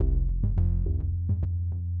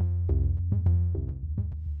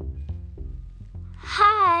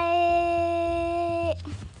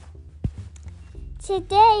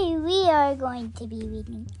Today we are going to be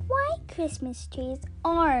reading Why Christmas Trees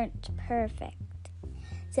Aren't Perfect.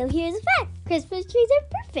 So here's a fact. Christmas trees are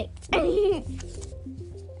perfect.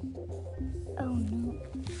 Oh no.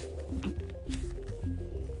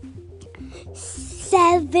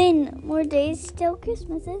 7 more days till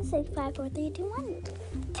Christmas. It's like 5, 4, 3, 2, 1.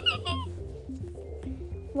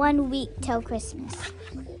 1 week till Christmas.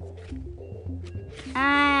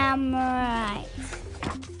 I'm right.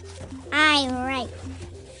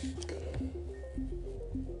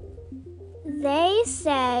 They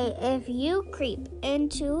say if you creep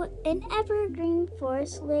into an evergreen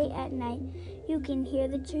forest late at night, you can hear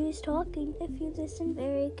the trees talking. If you listen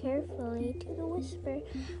very carefully to the whisper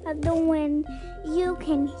of the wind, you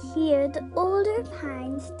can hear the older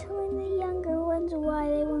pines telling the younger ones why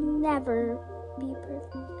they will never be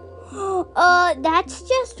perfect. That's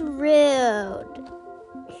just rude.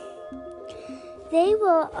 They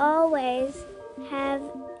will always have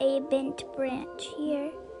a bent branch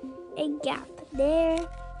here, a gap there.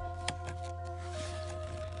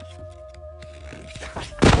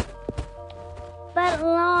 But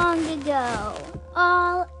long ago,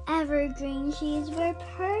 all evergreen trees were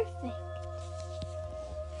perfect.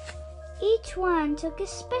 Each one took a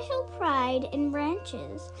special pride in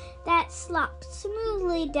branches that slopped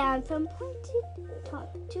smoothly down from pointed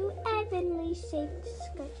top to evenly shaped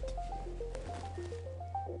skirt.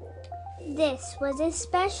 This was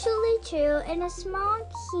especially true in a small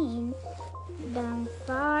keen down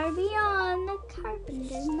far beyond the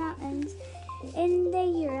Carpenter Mountains in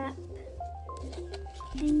Europe.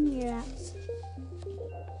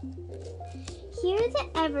 Here the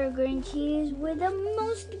evergreen trees were the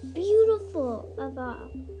most beautiful of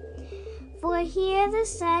all. For here the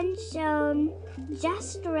sun shone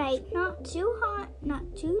just right, not too hot, not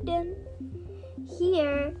too dim.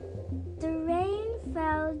 Here the rain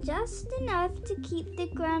fell just enough to keep the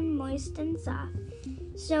ground moist and soft,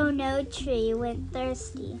 so no tree went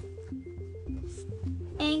thirsty,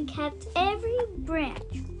 and kept every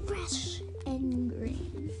branch fresh and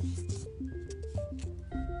green.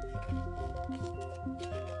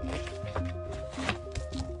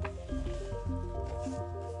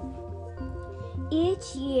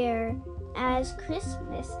 Each year, as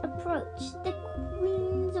Christmas approached, the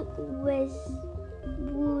Queen's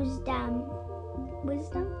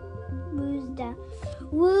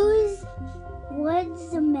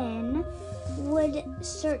woodsmen would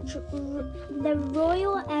search the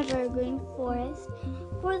royal evergreen forest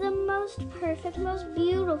for the most perfect, most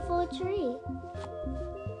beautiful tree.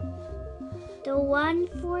 The one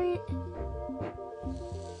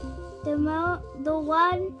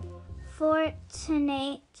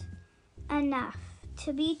fortunate enough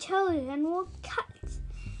to be chosen will cut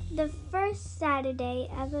on the first Saturday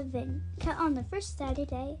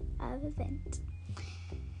of Advent.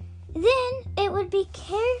 Then it would be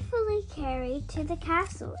carefully carried to the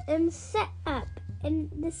castle and set up in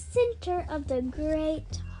the center of the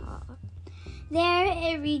great hall. There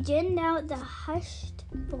it regened out the hushed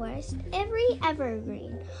forest. Every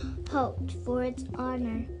evergreen hoped for its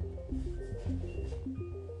honor.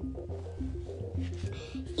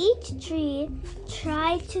 Each tree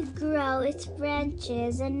tried to grow its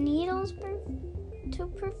branches and needles to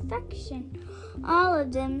perfection. All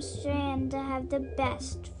of them strained to have the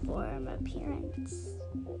best form appearance.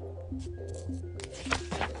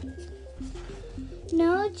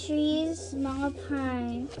 No trees, small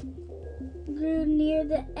pine, grew near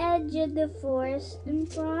the edge of the forest and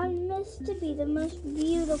promised to be the most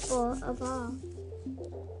beautiful of all.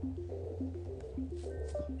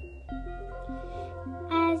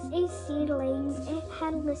 As a seedling, it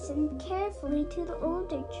had listened carefully to the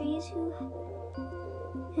older trees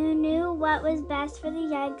who knew what was best for the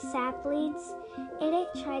young saplings, and it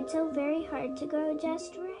tried so very hard to grow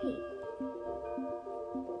just right.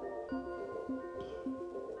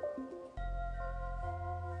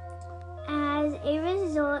 As a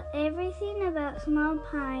result, everything about Small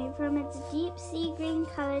Pine, from its deep sea green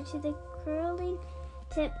color to the curling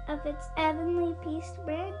tip of its evenly pieced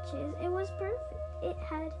branches, it was perfect. It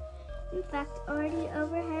had, in fact, already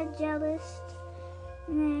overheard jealous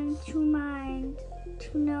them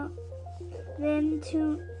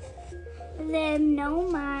no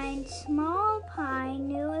mind. Small Pine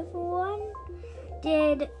knew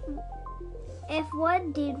if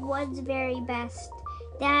one did one's very best,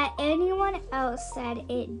 that anyone else said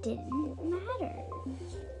it didn't matter.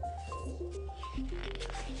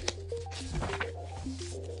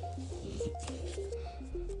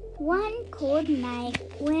 One cold night,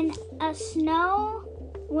 when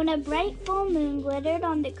a bright full moon glittered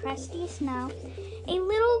on the crusty snow, a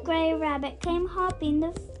little gray rabbit came hopping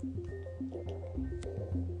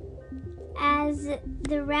As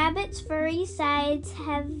the rabbit's furry sides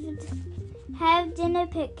heaved in a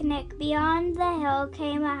picnic, beyond the hill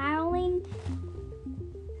came a howling.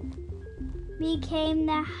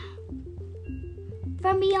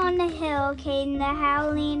 From beyond the hill came the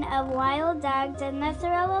howling of wild dogs and the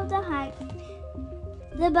thrill of the hunt.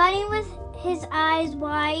 The bunny, with his eyes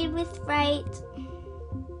wide with fright,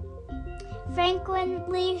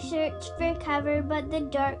 frequently searched for cover, but the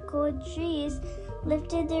dark, cold trees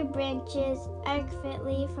lifted their branches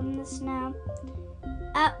artfully from the snow.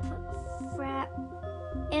 Up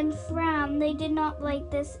and frowned. They did not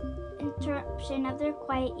like this interruption of their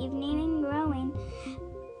quiet evening, and growing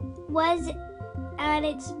was at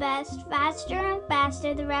its best. Faster and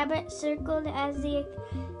faster the rabbit circled as the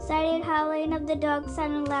excited howling of the dog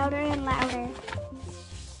sounded louder and louder.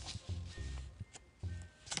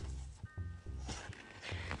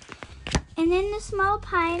 And then the small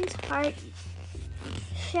pine's heart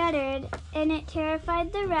shuddered, and it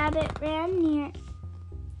terrified the rabbit ran near.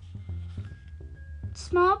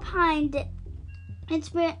 Small pine dipped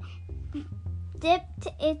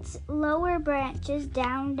its lower branches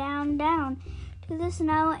down to the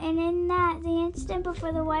snow, and in that the instant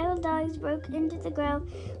before the wild dogs broke into the grove,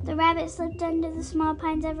 the rabbit slipped under the small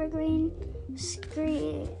pine's evergreen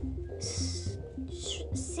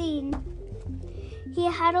scene. He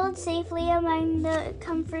huddled safely among the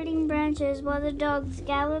comforting branches while the dogs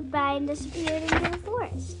galloped by and disappeared into the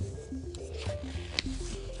forest.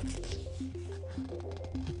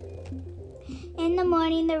 In the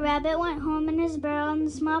morning, the rabbit went home in his burrow, and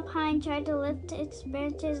the small pine tried to lift its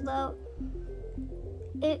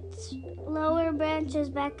lower branches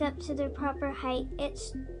back up to their proper height. It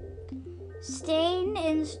strained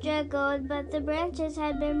and struggled, but the branches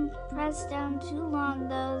had been pressed down too long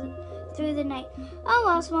through the night. Oh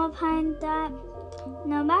well, Small Pine thought,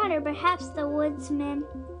 no matter, perhaps the woodsman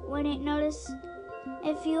wouldn't notice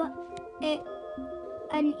a few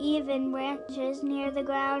uneven branches near the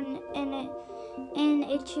ground in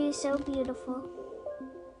a tree so beautiful.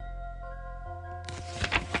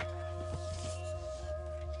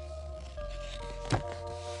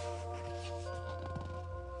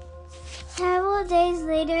 Several days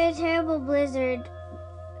later, a terrible blizzard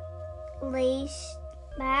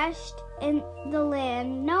lashed in the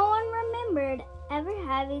land. No one remembered ever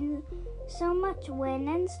having so much wind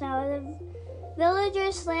and snow. The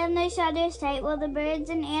villagers slammed their shutters tight while the birds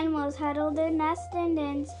and animals huddled their nests and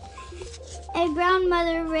dens. A brown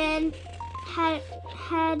mother wren had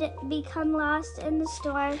become lost in the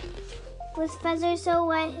storm, with feathers so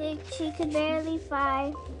white she could barely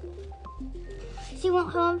fly. She went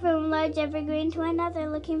home from a large evergreen to another,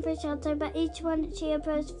 looking for shelter, but each one she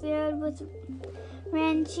approached filled with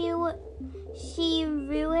rain. She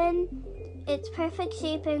ruined its perfect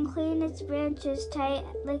shape and cleaned its branches tight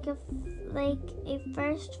like a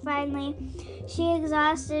first. Finally, she,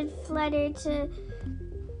 exhausted, fluttered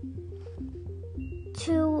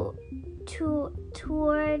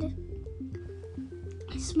toward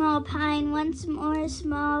Small Pine. Once more,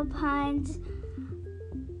 Small Pine's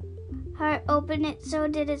heart opened, it so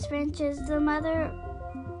did its branches. The mother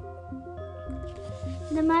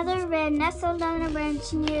wren nestled on a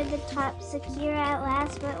branch near the top, secure at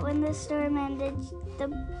last. But when the storm ended,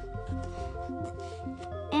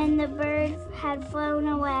 and the bird had flown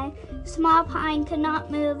away, Small Pine could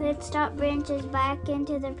not move its top branches back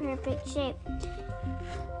into their perfect shape,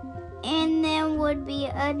 and there would be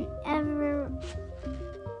a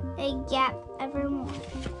gap evermore.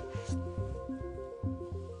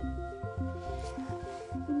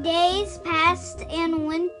 Days passed and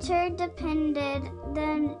winter depended.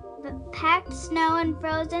 The packed snow and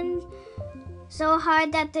frozen so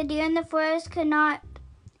hard that the deer in the forest could not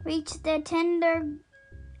reach the tender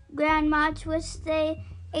ground moss which they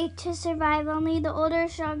ate to survive. Only the older,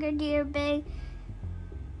 stronger deer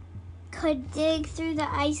could dig through the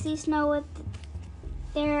icy snow with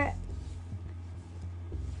their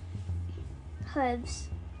hooves.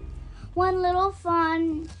 One little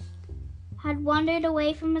fawn had wandered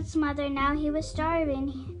away from its mother. Now he was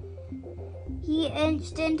starving. He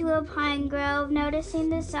inched into a pine grove. Noticing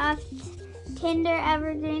the soft, tender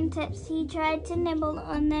evergreen tips, he tried to nibble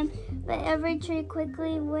on them, but every tree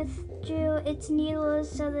quickly withdrew its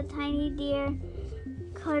needles so the tiny deer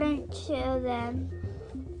couldn't chew them.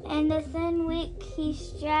 In the thin wick he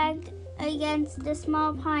stragged against the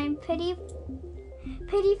small pine. Pity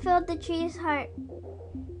filled the tree's heart,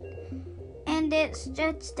 and it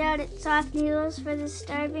stretched out its soft needles for the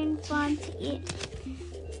starving fawn to eat.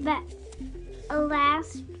 But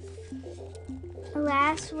alas,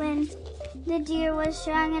 when the deer was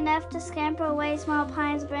strong enough to scamper away, Small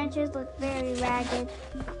Pine's branches looked very ragged.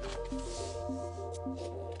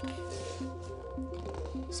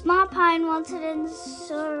 Small Pine wilted in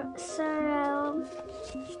sorrow.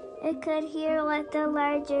 It could hear what the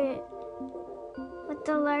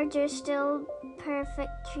larger, still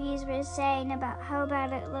perfect trees were saying about how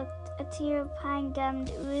bad it looked. A tear of pine gum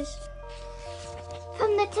oozed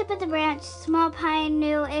from the tip of the branch. Small Pine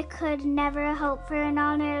knew it could never hope for an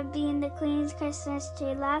honor of being the Queen's Christmas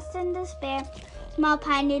tree. Lost in despair, Small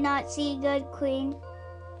Pine did not see the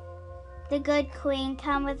good Queen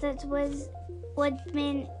come with its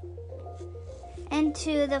woodsmen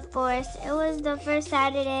into the forest. It was the first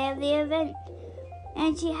Saturday of the event,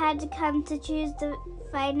 and she had to come to choose the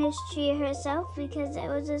finest tree herself because it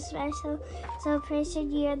was a special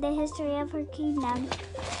celebration year in the history of her kingdom.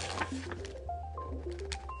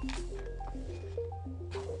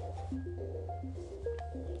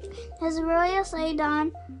 As the royal sleigh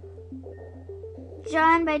drawn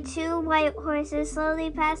by 2 white horses slowly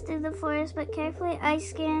passed through the forest but carefully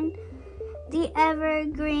eye-scanned the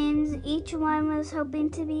evergreens, each one was hoping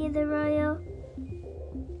to be the royal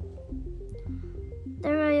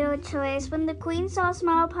choice. When the Queen saw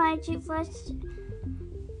Small Pine, she flushed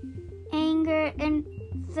anger and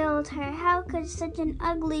filled her. How could such an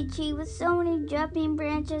ugly tree with so many dropping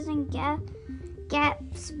branches and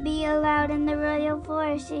gaps be allowed in the royal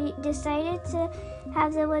forest? She decided to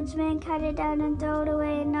have the woodsman cut it down and throw it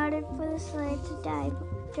away, and nodded for the sleigh to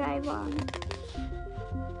drive on.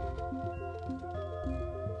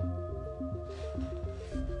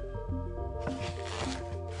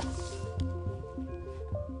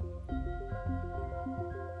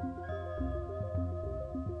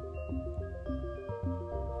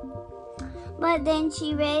 But then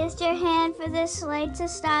she raised her hand for the sleigh to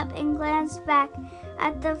stop and glanced back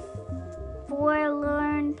at the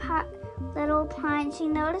forlorn little pine. She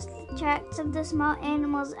noticed the tracks of the small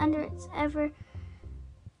animals under its ever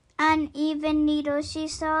uneven needles. She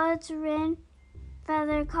saw its wren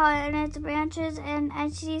feather caught in its branches, and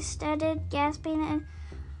as she stood gasping, a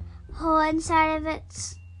hole inside of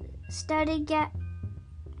its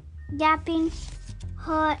gaping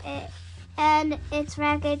hole and its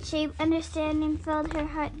ragged shape, understanding filled her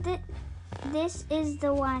heart. This is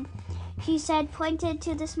the one, she said, pointed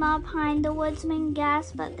to the small pine. The woodsman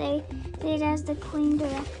gasped, but they did as the Queen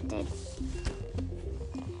directed.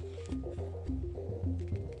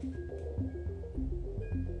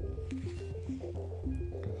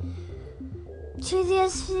 To the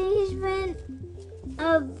astonishment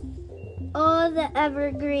of all the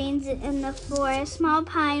evergreens in the forest, Small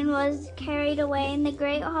Pine was carried away in the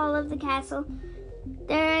great hall of the castle.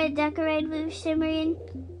 There, decorated with shimmering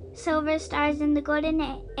silver stars and the golden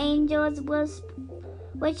angels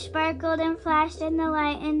which sparkled and flashed in the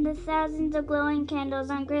light, and the thousands of glowing candles.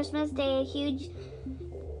 On Christmas Day, a huge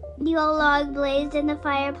Yule log blazed in the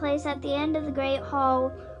fireplace at the end of the great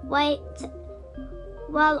hall, while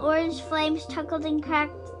orange flames chuckled and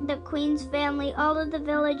cracked the Queen's family. All of the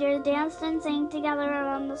villagers danced and sang together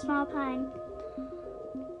around the small pine.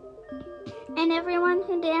 And everyone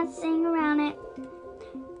who danced sang around it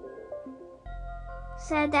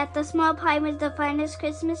said that the small pine was the finest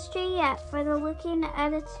Christmas tree yet. For the looking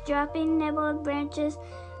at its dropping nibbled branches,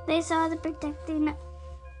 they saw the protecting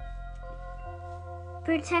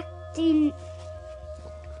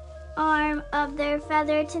arm of their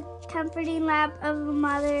feathered comforting lap of a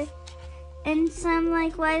mother, and some,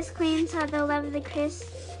 like wise queens, saw the love of the Christ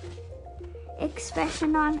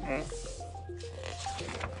expression on earth.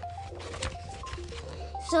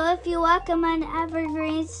 So if you walk among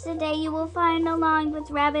evergreens today, you will find, along with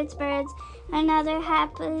rabbits, birds, and other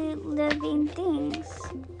happy living things,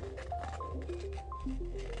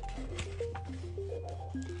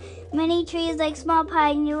 many trees like Small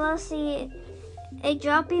Pine. You will see a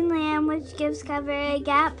dropping lamb which gives cover, a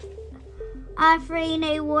gap offering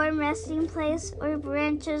a warm resting place, or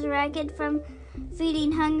branches ragged from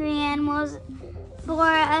feeding hungry animals. For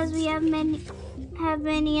as we have many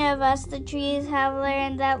of us, the trees have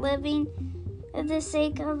learned that living for the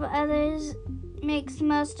sake of others makes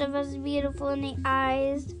most of us beautiful in the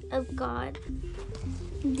eyes of God.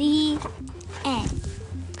 The end.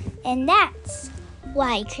 And that's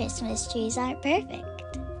why Christmas trees aren't perfect.